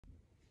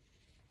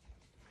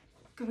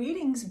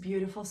Greetings,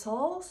 beautiful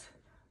souls.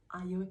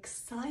 Are you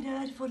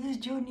excited for this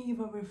journey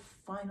where we're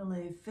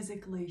finally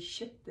physically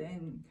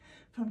shifting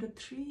from the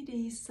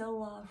 3D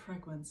solar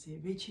frequency,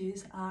 which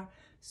is our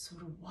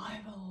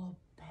survival,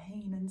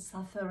 pain and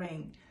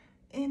suffering,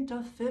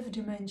 into fifth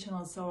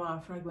dimensional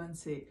solar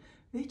frequency,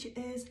 which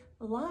is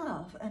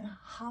love and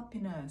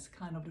happiness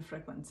kind of the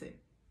frequency.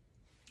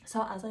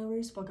 So as I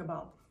already spoke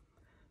about,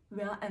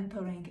 we are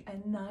entering a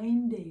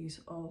 9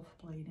 days of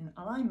Pleiadian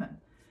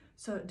alignment.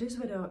 So this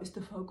video is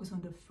to focus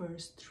on the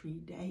first 3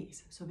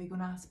 days. So we're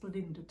gonna split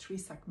it into 3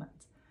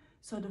 segments.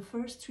 So the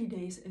first 3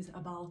 days is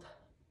about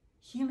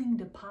healing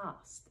the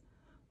past,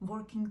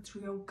 working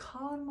through your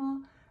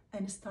karma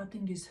and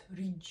starting this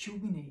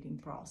rejuvenating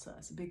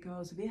process,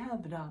 because we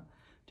have done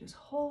this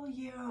whole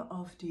year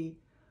of the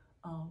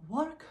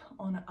work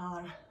on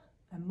our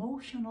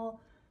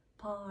emotional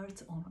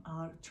parts, on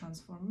our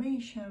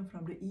transformation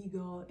from the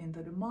ego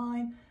into the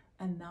mind,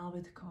 and now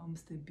it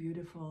comes the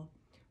beautiful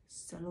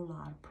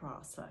cellular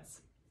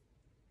process.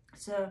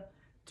 So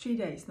 3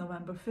 days,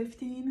 November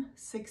 15,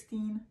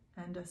 16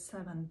 and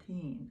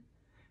 17.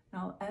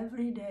 Now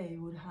every day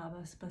would have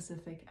a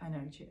specific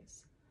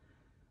energies.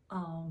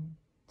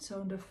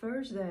 So on the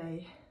first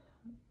day,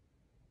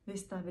 we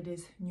start with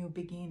this new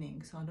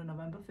beginning. So on the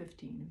November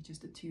 15, which is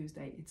the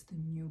Tuesday, it's the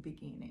new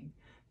beginning.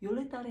 You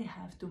literally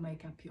have to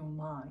make up your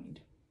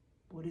mind.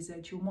 What is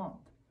it you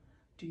want?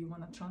 Do you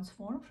want to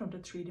transform from the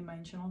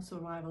 3-dimensional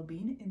survival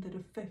being into the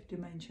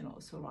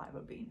 5th-dimensional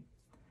survival being?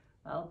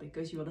 Well,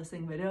 because you're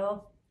listening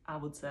video, I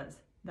would say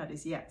that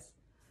is yes.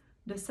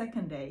 The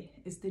second day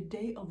is the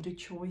day of the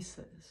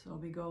choices. So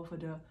we go for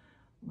the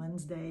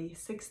Wednesday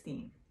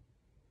 16.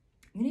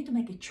 You need to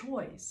make a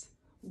choice.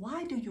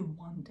 Why do you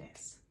want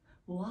this?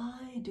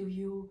 Why do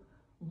you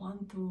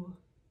want to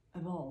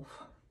evolve?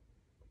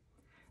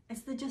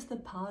 It's just a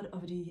part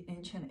of the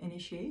ancient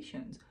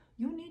initiations.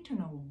 You need to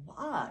know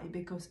why,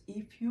 because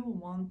if you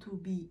want to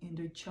be in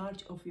the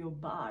charge of your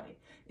body,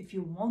 if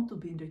you want to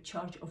be in the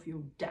charge of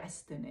your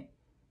destiny,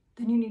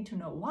 then you need to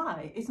know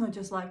why. It's not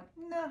just like,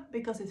 nah,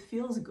 because it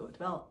feels good.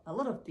 Well, a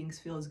lot of things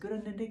feels good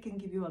and then they can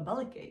give you a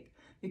bellyache.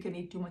 You can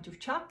eat too much of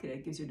chocolate,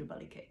 it gives you the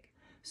bellyache.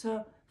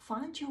 So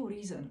find your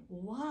reason.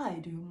 Why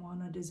do you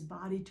want this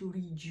body to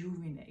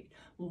rejuvenate?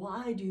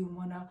 Why do you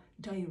want to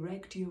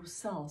direct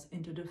yourselves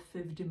into the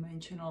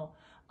 5th-dimensional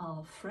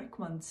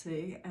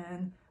frequency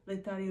and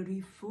literally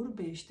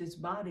refurbish this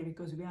body,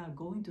 because we are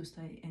going to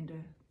stay in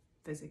the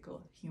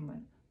physical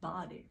human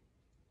body?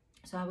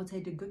 So I would say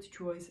the good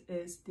choice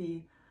is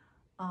the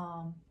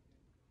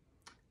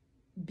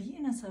be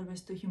in a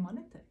service to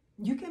humanity.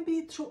 You can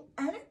be through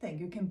anything.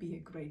 You can be a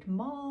great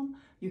mom,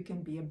 you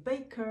can be a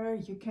baker,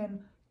 you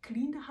can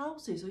clean the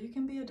houses, or you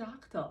can be a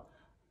doctor.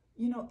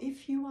 You know,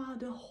 if you are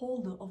the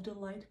holder of the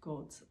light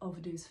codes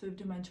of this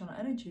 5th-dimensional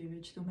energy,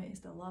 which to me is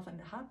the love and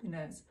the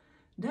happiness,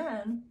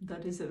 then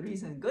that is a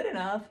reason good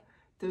enough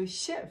to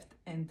shift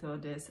into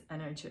these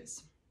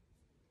energies.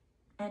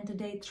 And the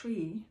day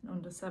 3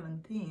 on the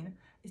 17th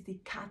is the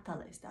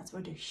catalyst. That's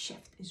where the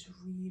shift is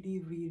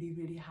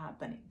really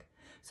happening.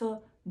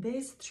 So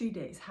these 3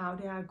 days, how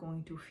they are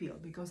going to feel,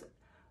 because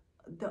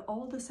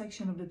all the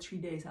section of the 3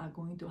 days are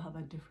going to have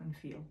a different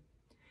feel.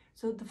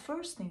 So the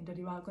first thing that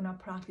you are going to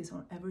practice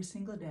on every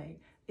single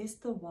day is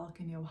to walk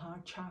in your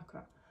heart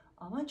chakra.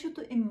 I want you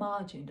to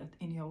imagine that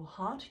in your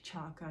heart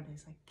chakra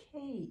there's a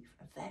cave,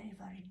 a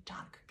very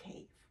dark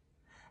cave.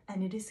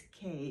 And in this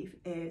cave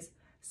is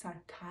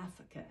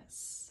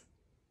sarcophagus,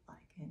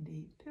 like in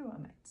the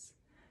pyramids.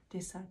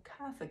 This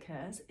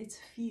sarcophagus is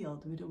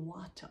filled with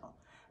water,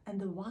 and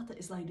the water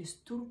is like this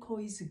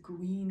turquoise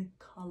green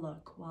color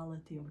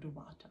quality of the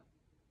water.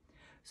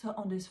 So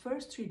on these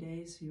first 3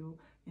 days, you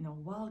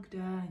walk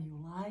there, you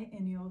lie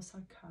in your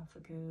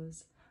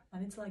sarcophagus,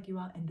 and it's like you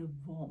are in the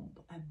womb,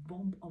 a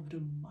womb of the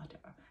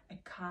mother, a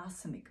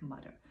cosmic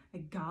mother, a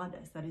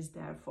goddess that is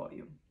there for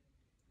you.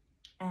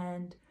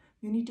 And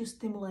you need to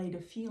stimulate the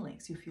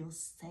feelings. You feel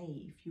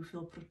safe, you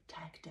feel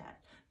protected,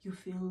 you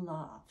feel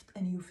loved,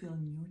 and you feel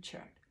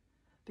nurtured.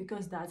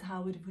 Because that's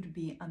how it would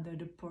be under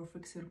the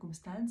perfect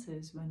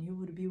circumstances when you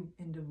would be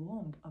in the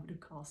womb of the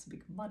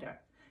cosmic mother.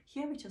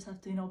 Here we just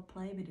have to,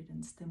 play with it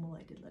and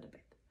stimulate it a little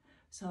bit.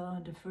 So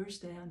on the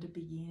first day, on the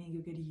beginning,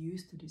 you get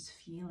used to this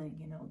feeling,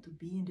 to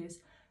be in this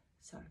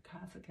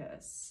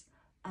sarcophagus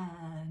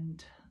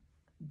and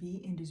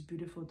be in this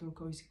beautiful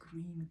turquoise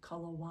green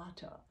color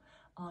water.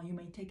 You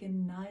may take a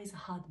nice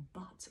hot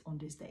bath on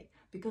this day,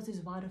 because this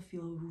water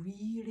feels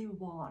really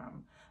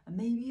warm, and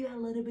maybe a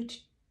little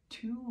bit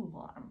too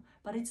warm,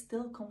 but it's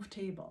still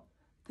comfortable.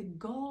 The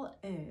goal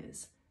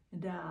is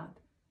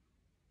that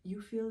you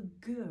feel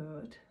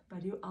good,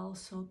 but you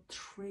also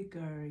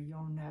trigger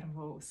your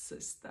nervous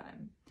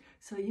system.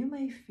 So you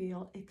may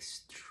feel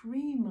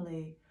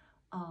extremely,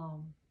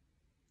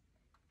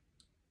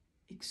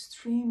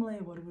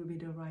 what would be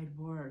the right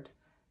word?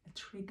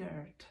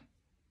 Triggered.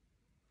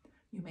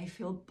 You may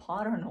feel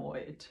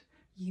paranoid.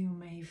 You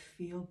may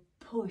feel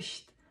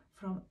pushed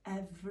from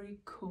every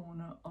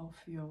corner of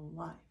your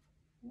life.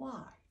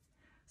 Why?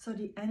 So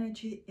the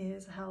energy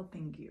is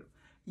helping you.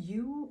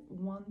 You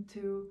want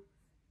to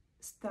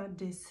start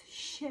this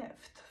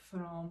shift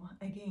from,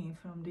 again,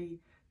 from the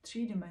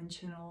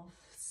three-dimensional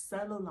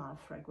cellular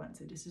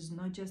frequency. This is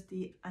not just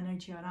the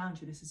energy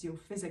around you, this is your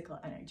physical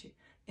energy,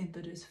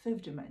 into this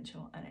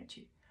fifth-dimensional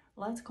energy.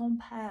 Let's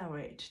compare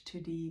it to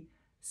the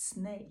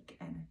snake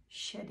and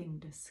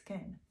shedding the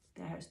skin.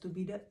 There has to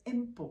be the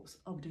impulse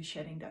of the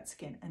shedding that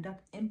skin, and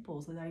that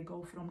impulse that I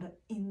go from the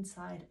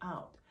inside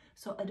out.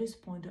 So at this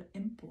point, the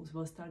impulse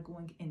will start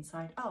going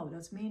inside out.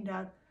 That means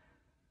that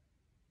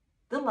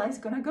the life's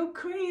gonna go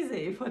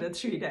crazy for the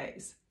 3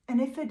 days. And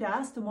if it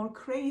does, the more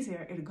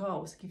crazier it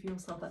goes. Give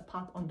yourself a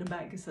pat on the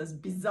back. It says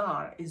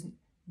bizarre is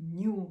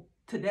new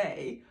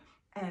today.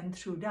 And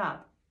through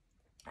that,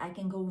 I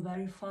can go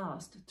very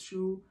fast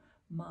through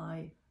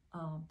my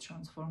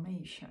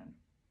transformation.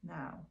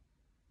 Now,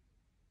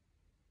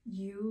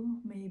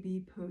 you may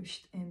be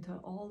pushed into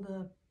all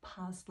the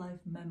past life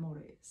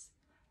memories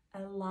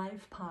and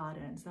life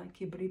patterns that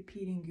keep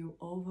repeating you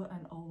over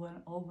and over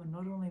and over,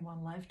 not only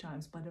one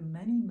lifetimes, but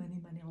many, many,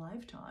 many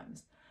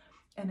lifetimes.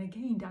 And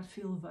again, that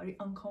feels very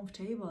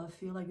uncomfortable. I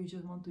feel like you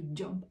just want to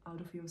jump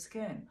out of your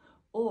skin,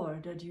 or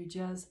that you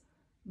just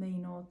may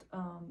not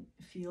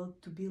feel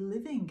to be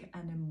living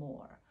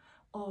anymore,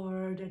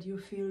 or that you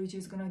feel you're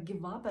just gonna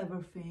give up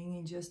everything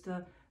and just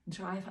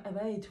drive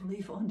away to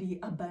live on the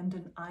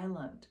abandoned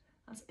island.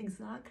 That's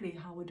exactly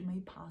how it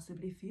may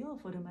possibly feel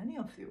for the many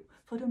of you,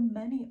 for the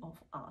many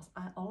of us.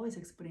 I always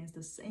experience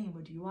the same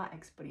what you are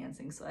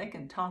experiencing, so I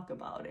can talk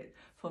about it.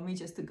 For me,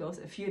 just to go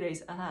a few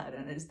days ahead,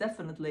 and it's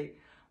definitely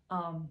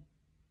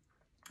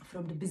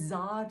from the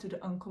bizarre to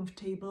the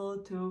uncomfortable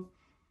to,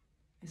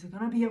 is it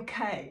gonna be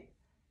okay?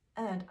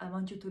 And I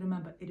want you to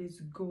remember, it is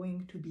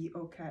going to be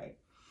okay.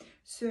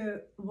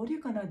 So what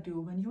you're gonna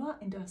do when you are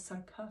in the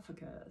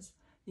sarcophagus,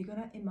 you're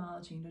gonna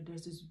imagine that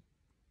there's this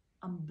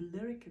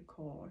umbilical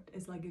cord.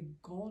 It's like a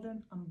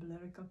golden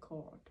umbilical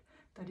cord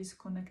that is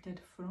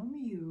connected from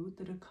you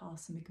to the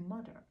cosmic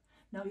mother.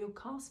 Now your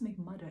cosmic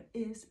mother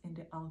is in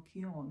the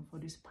Alcyon for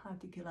this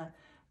particular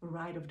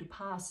rite of the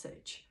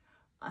passage.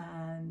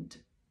 And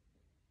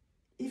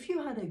if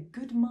you had a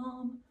good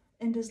mom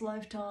in this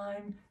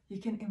lifetime, you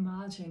can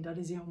imagine that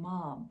is your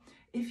mom.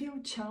 If your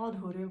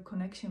childhood or your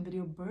connection with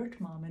your birth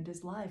mom in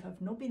this life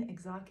have not been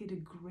exactly the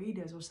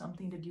greatest, or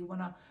something that you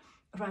wanna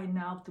right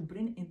now to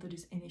bring into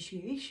this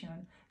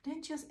initiation,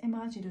 then just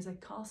imagine there's a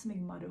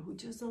cosmic mother who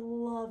just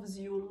loves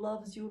you,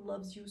 loves you,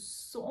 loves you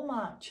so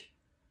much.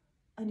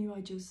 And you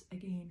are just,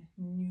 again,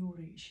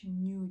 nourished,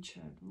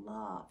 nurtured,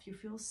 loved. You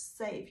feel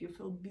safe, you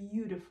feel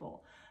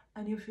beautiful,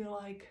 and you feel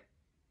like,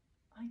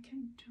 I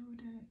can do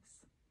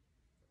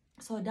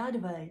this. So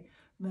that way,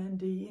 when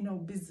the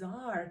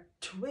bizarre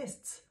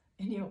twists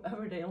in your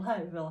everyday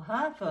life will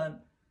happen,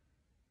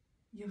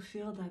 you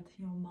feel that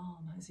your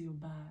mom has your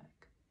back.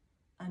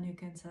 And you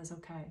can say,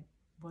 okay,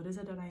 what is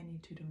it that I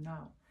need to do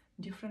now?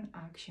 Different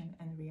action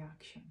and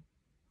reaction.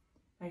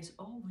 That is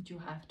all what you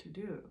have to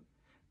do.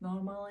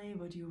 Normally,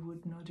 what you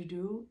would not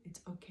do,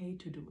 it's okay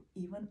to do,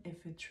 even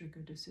if it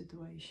triggers the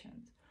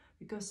situations.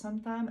 Because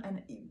sometimes,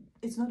 and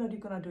it's not that you're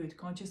gonna do it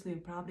consciously,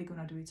 you're probably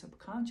gonna do it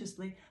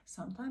subconsciously.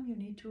 Sometimes you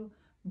need to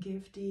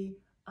give the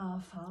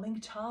falling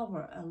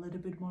tower a little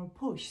bit more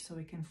push so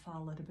it can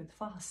fall a little bit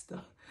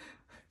faster.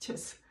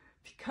 Just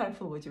be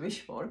careful what you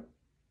wish for.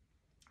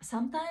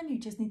 Sometimes you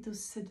just need to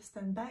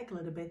stand back a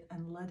little bit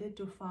and let it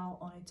to fall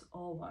on its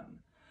own.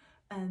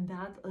 And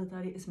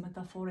that is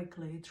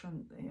metaphorically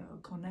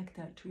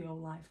connected to your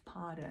life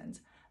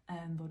patterns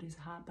and what is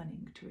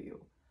happening to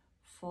you.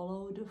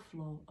 Follow the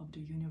flow of the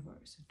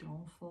universe.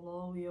 Don't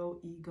follow your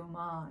ego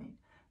mind.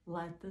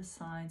 Let the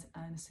signs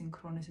and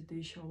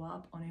synchronicity show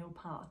up on your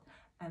path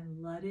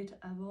and let it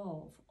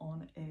evolve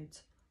on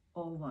its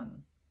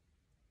own.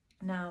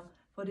 Now,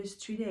 for these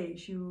 3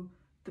 days,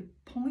 the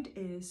point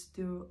is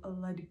to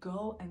let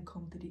go and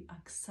come to the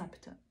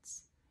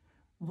acceptance.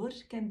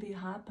 What can be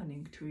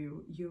happening to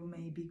you? You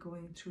may be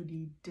going through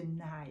the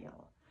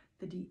denial,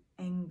 to the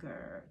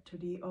anger, to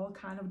the all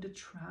kind of the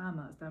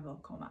traumas that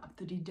will come up,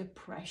 to the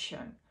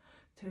depression,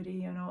 to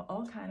the,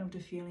 all kind of the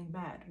feeling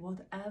bad.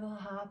 Whatever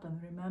happened,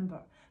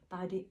 remember,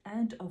 by the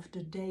end of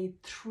the day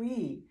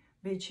 3,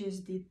 which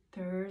is the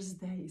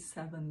Thursday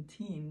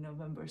 17,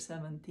 November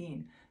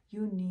 17,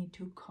 you need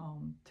to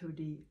come to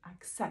the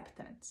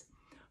acceptance.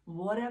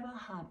 Whatever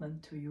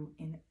happened to you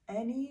in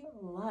any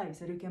lives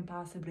that you can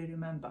possibly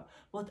remember,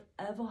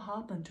 whatever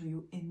happened to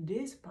you in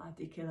this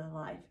particular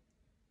life,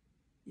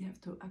 you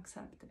have to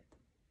accept it.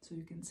 So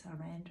you can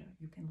surrender,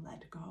 you can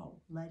let go.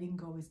 Letting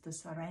go is the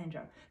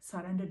surrender.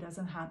 Surrender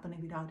doesn't happen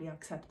without the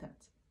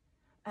acceptance.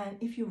 And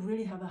if you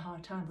really have a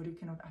hard time but you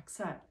cannot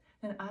accept,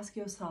 then ask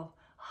yourself,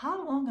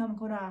 how long I'm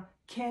gonna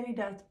carry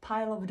that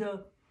pile of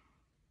the,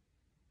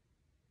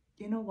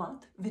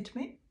 with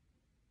me?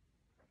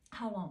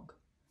 How long?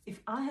 If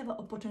I have an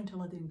opportunity to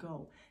let it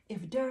go,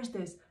 if there's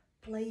this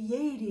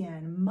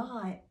Pleiadian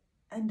mind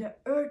and the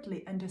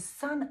earthly and the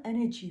sun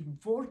energy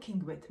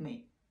working with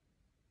me,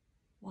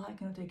 why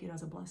can't I take it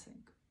as a blessing?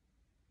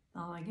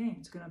 Now again,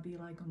 it's gonna be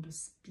like on the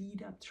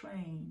speed up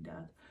train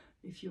that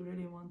If you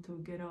really want to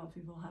get off,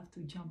 you will have to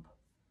jump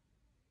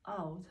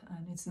out,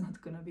 and it's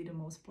not going to be the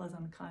most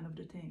pleasant kind of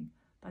the thing.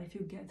 But if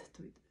you get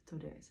to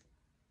this,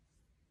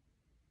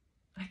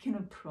 I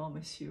cannot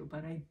promise you,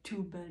 but I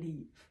do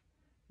believe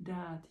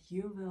that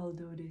you will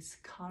do this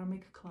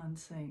karmic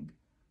cleansing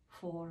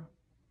for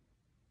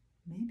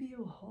maybe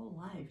your whole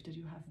life that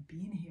you have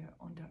been here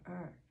on the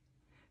earth.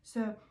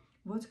 So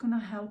what's going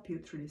to help you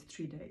through these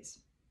 3 days?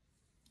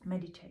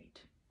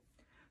 Meditate.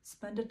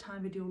 Spend the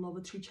time with your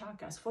lower 3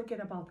 chakras. Forget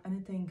about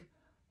anything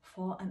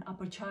for an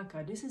upper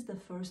chakra. This is the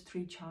first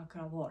 3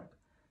 chakra work.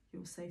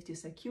 Your safety,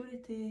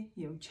 security,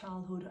 your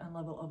childhood and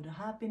level of the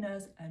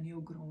happiness, and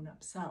your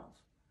grown-up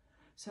self.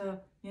 So,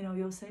 you know,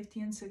 your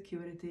safety and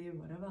security,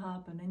 whatever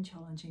happened in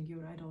challenging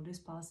you, right? All these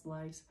past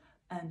lives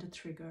and the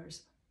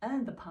triggers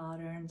and the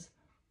patterns,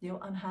 your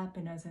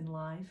unhappiness in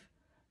life.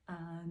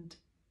 And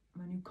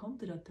when you come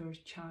to the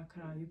 3rd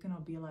chakra, you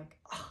cannot be like,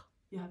 oh,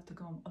 you have to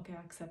come, okay,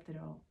 I accept it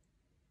all.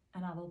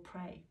 And I will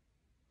pray.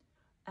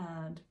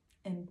 And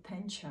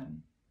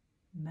intention,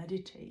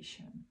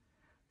 meditation,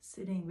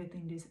 sitting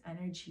within this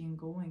energy and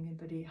going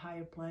into the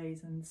higher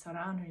place and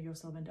surrounding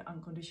yourself in the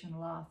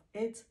unconditional love,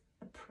 it's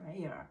a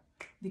prayer.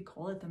 We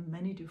call it in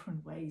many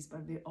different ways,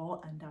 but we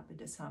all end up with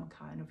the same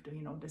kind of,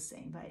 you know, the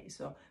same way.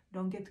 So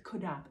don't get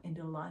caught up in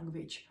the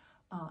language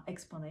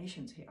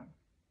explanations here.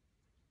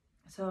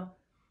 So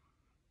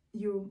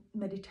you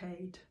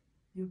meditate,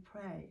 you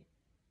pray,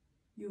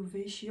 you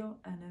wish your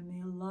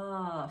enemy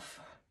love.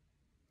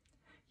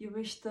 You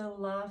wish the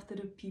love to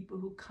the people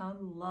who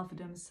can't love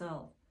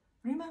themselves.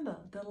 Remember,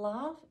 the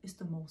love is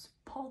the most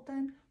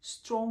potent,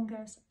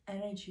 strongest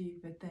energy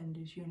within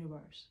this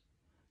universe.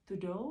 To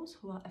those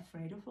who are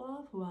afraid of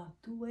love, who are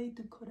too way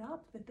to caught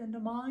up within the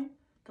mind,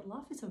 the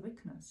love is a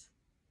weakness.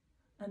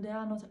 And they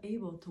are not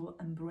able to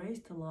embrace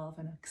the love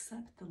and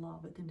accept the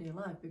love within their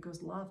life,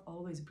 because love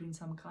always brings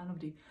some kind of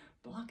the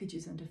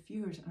blockages and the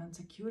fears and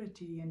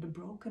insecurity and the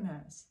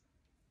brokenness.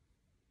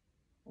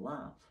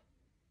 Love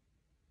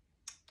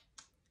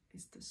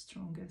is the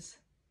strongest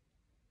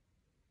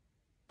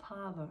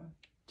power,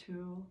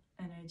 tool,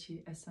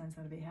 energy, essence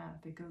that we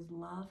have, because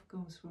love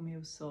comes from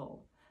your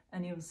soul.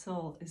 And your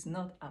soul is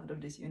not out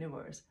of this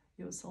universe.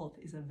 Your soul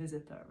is a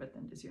visitor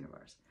within this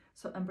universe.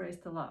 So embrace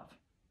the love.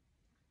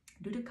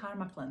 Do the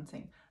karma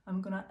cleansing.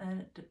 I'm gonna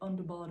add on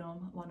the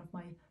bottom one of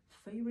my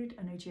favorite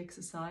energy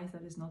exercise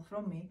that is not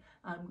from me.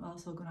 I'm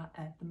also gonna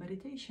add the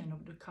meditation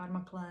of the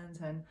karma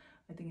cleanse, and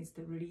I think it's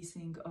the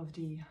releasing of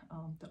the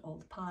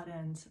old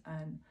patterns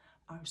and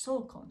our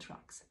soul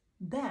contracts.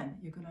 Then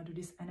you're gonna do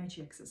this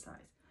energy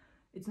exercise.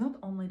 It's not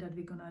only that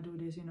we're gonna do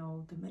this, you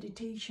know, the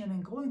meditation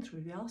and going through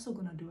it, we're also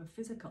gonna do a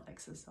physical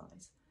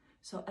exercise.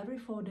 So every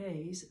 4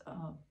 days,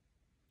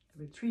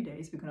 every 3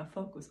 days, we're gonna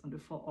focus on the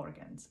 4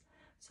 organs.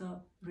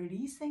 So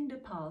releasing the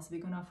pulse,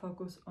 we're gonna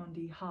focus on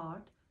the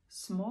heart,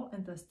 small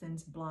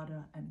intestines,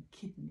 bladder, and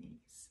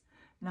kidneys.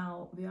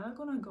 Now we are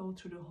gonna go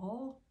through the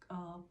whole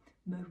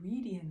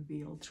meridian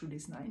wheel through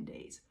these 9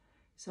 days.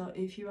 So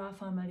if you are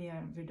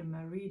familiar with the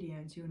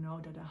meridians, you know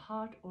that the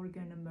heart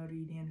organ and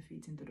meridian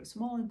feeds into the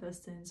small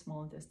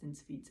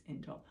intestines feeds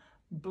into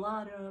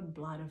bladder,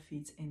 bladder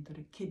feeds into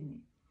the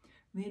kidney.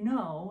 We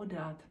know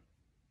that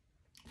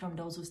from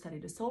those who study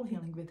the soul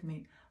healing with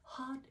me,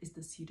 heart is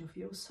the seat of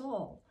your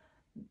soul.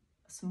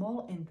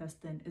 Small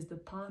intestine is the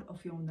part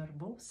of your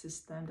nervous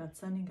system that's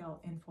sending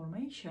out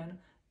information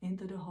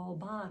into the whole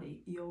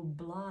body. Your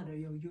bladder,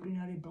 your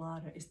urinary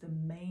bladder, is the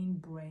main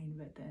brain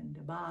within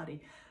the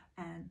body,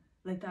 and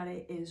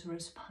literally is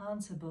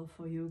responsible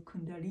for your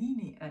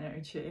kundalini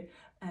energy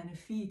and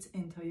feeds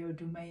into your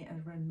domain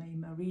and renmei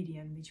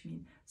meridian, which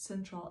means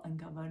central and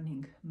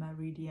governing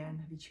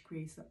meridian, which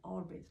creates the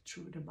orbit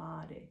through the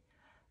body.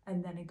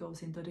 And then it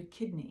goes into the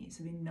kidneys.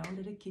 We know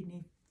that the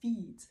kidney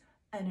feeds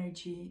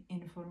energy,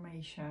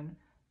 information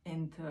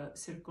into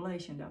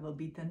circulation. That will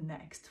be the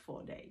next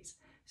 4 days.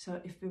 So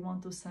if we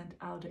want to send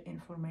out the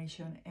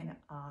information in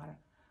our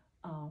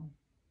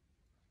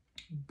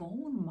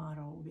bone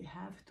marrow, we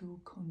have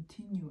to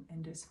continue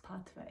in this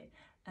pathway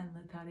and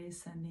literally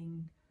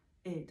sending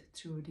it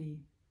through the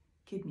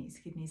kidneys.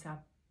 Kidneys are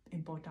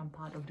important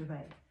part of the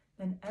way.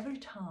 Then every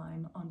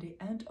time on the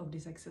end of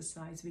this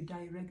exercise, we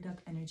direct that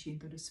energy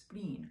into the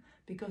spleen,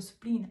 because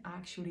spleen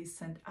actually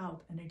send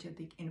out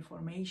energetic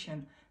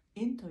information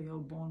into your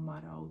bone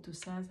marrow to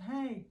say,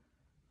 hey,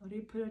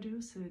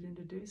 reproduce it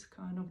into this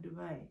kind of the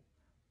way.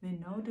 We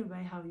know the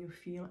way how you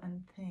feel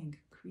and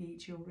think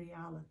creates your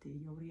reality.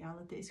 Your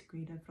reality is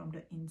created from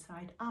the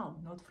inside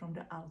out, not from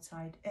the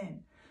outside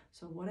in.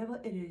 So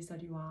whatever it is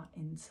that you are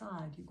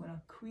inside, you're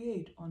gonna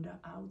create on the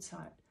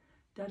outside.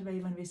 That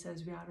way, when we say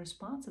we are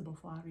responsible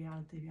for our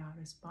reality, we are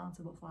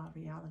responsible for our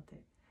reality.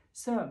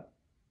 So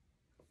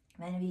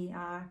when we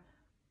are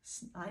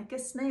like a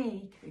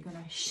snake, we're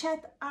gonna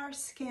shed our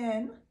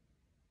skin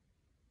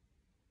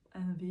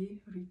and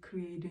we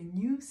recreate a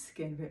new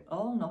skin. We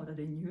all know that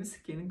a new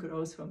skin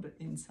grows from the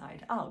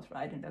inside out,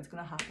 right? And that's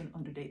gonna happen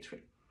on the day 3.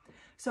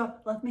 So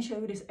let me show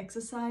you this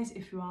exercise.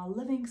 If you are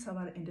living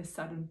somewhere in the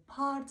southern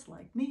parts,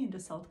 like me in the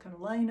South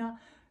Carolina,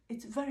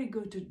 it's very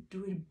good to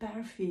do it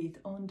bare feet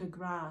on the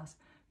grass.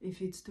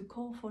 If it's too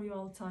cold for you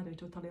outside, I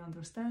totally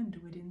understand,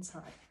 do it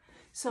inside.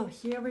 So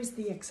here is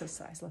the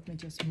exercise. Let me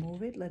just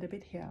move it a little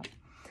bit here.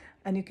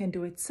 And you can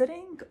do it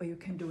sitting or you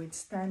can do it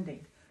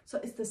standing. So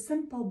it's the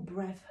simple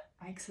breath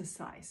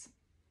exercise.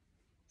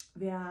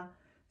 We are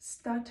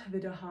start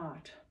with the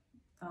heart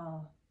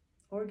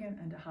organ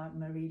and the heart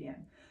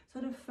meridian.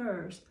 So the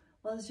first,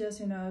 let's just,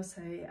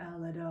 say a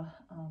little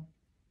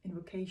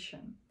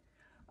invocation.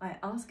 I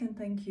ask and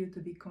thank you to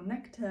be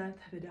connected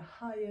with the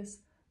highest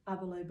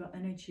available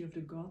energy of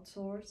the God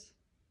source,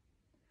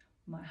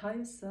 my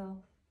highest self,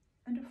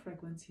 and the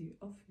frequency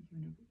of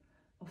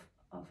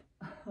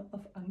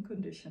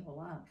unconditional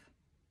love.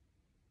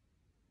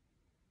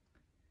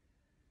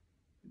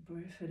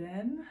 Breathe it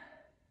in,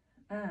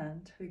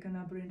 and we're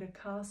gonna bring the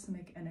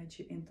cosmic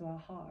energy into our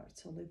heart.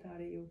 So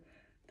literally you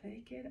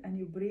take it and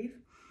you breathe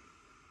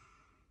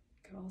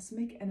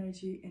cosmic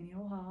energy in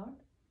your heart,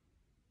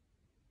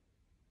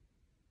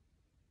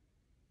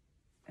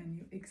 and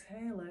you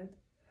exhale it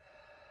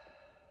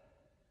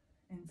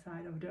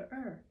inside of the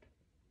earth.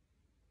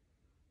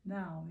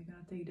 Now we're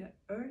gonna take the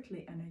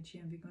earthly energy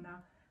and we're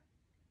gonna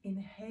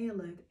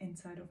inhale it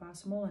inside of our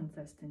small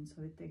intestine. So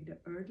we take the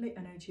earthly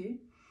energy,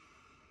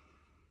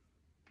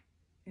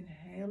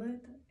 inhale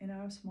it in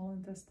our small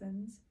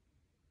intestines,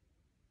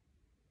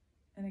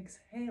 and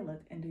exhale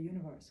it in the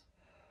universe.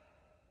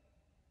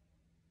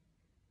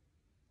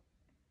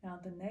 Now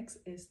the next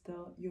is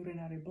the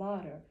urinary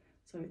bladder.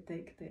 So we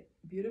take the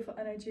beautiful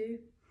energy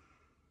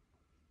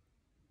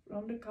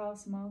from the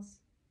cosmos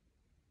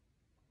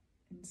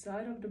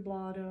inside of the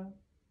bladder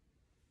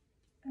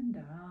and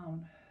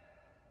down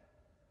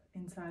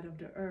inside of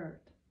the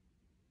earth.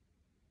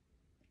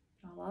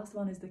 Our last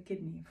one is the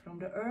kidney. From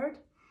the earth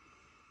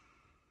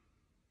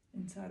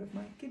inside of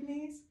my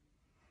kidneys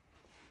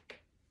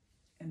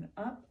and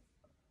up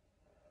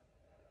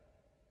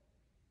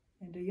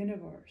in the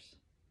universe.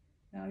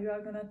 Now you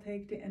are gonna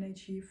take the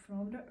energy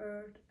from the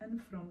earth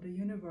and from the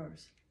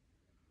universe,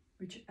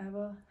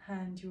 whichever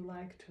hand you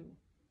like to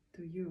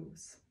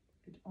use.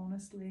 It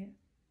honestly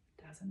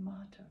doesn't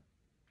matter.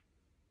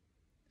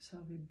 So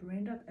we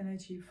bring that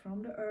energy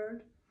from the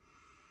earth,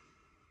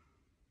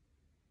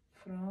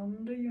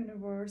 from the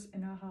universe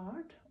in our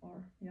heart,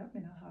 in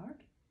our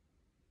heart,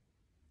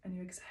 and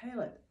you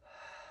exhale it.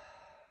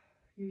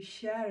 You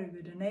share it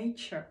with the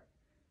nature,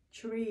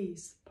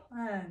 trees,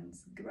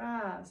 plants,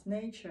 grass,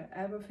 nature,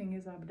 everything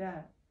is up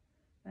there.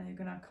 And you're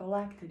gonna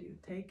collect it. You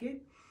take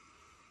it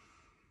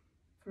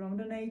from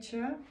the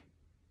nature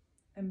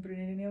and bring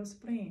it in your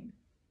spleen.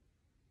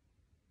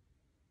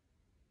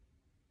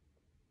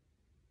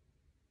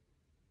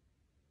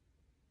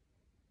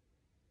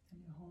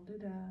 And you hold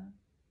it there.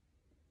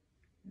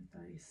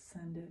 You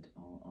send it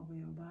all over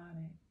your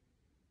body.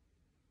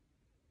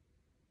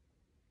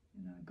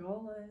 And our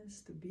goal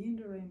is to be in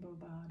the rainbow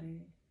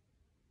body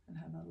and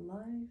have a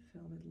life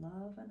filled with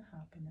love and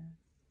happiness.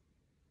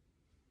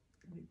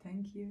 We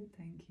thank you,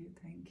 thank you,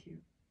 thank you.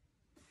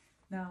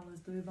 Now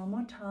let's do it one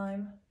more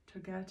time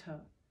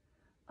together.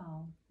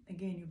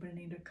 Again, you're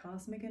bringing the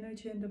cosmic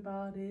energy in the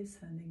body,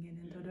 sending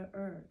it into the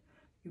earth.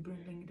 You're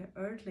bringing the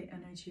earthly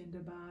energy in the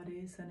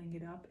body, sending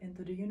it up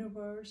into the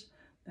universe.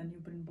 Then you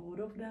bring both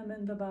of them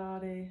in the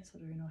body, so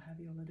that have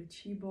your little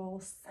chi ball,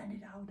 send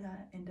it out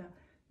there in the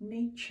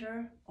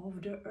nature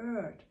of the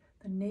earth.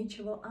 The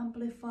nature will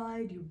amplify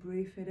it. You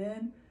breathe it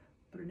in,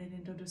 bring it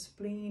into the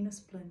spleen,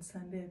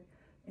 send it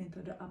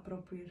into the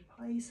appropriate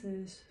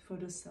places for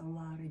the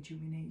cellular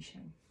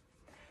rejuvenation.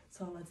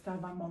 So let's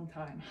start one more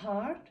time.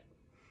 Heart,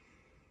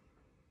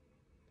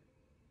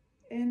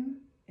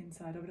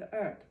 inside of the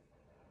earth,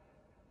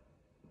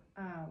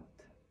 out,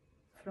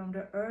 from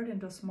the earth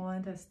into small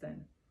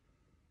intestine,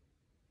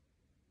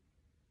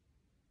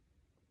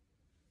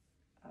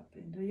 up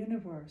in the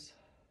universe,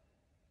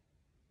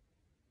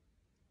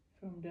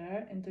 from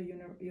there into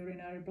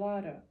urinary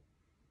bladder,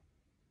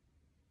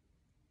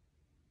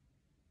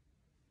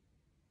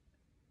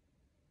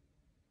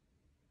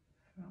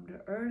 from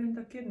the earth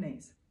into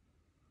kidneys,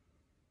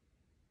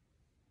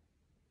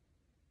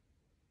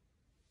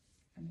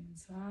 and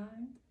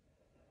inside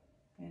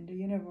in the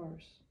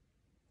universe.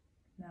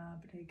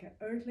 Now take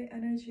earthly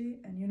energy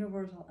and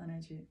universal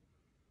energy.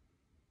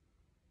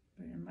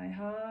 Bring in my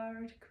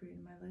heart,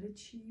 create my little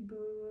chi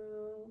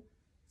ball,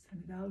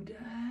 send it out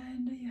there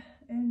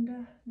in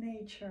the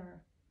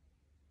nature.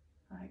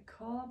 I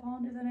call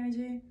upon this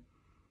energy,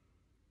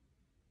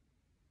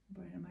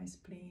 bring in my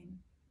spleen,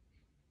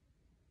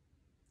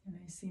 and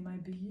I see my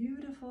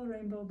beautiful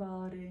rainbow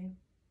body,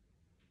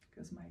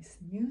 because my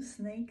new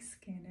snake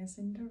skin is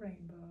in the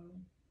rainbow.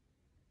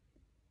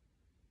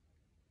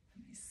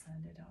 And I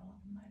send it all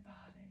over my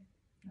body.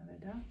 Now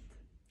with that,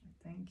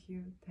 thank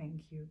you,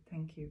 thank you,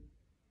 thank you.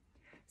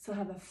 So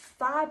have a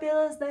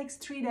fabulous next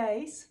 3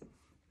 days,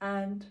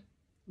 and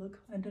look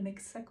at the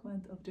next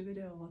segment of the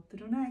video what to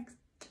do next.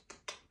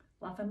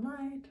 Love and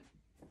light.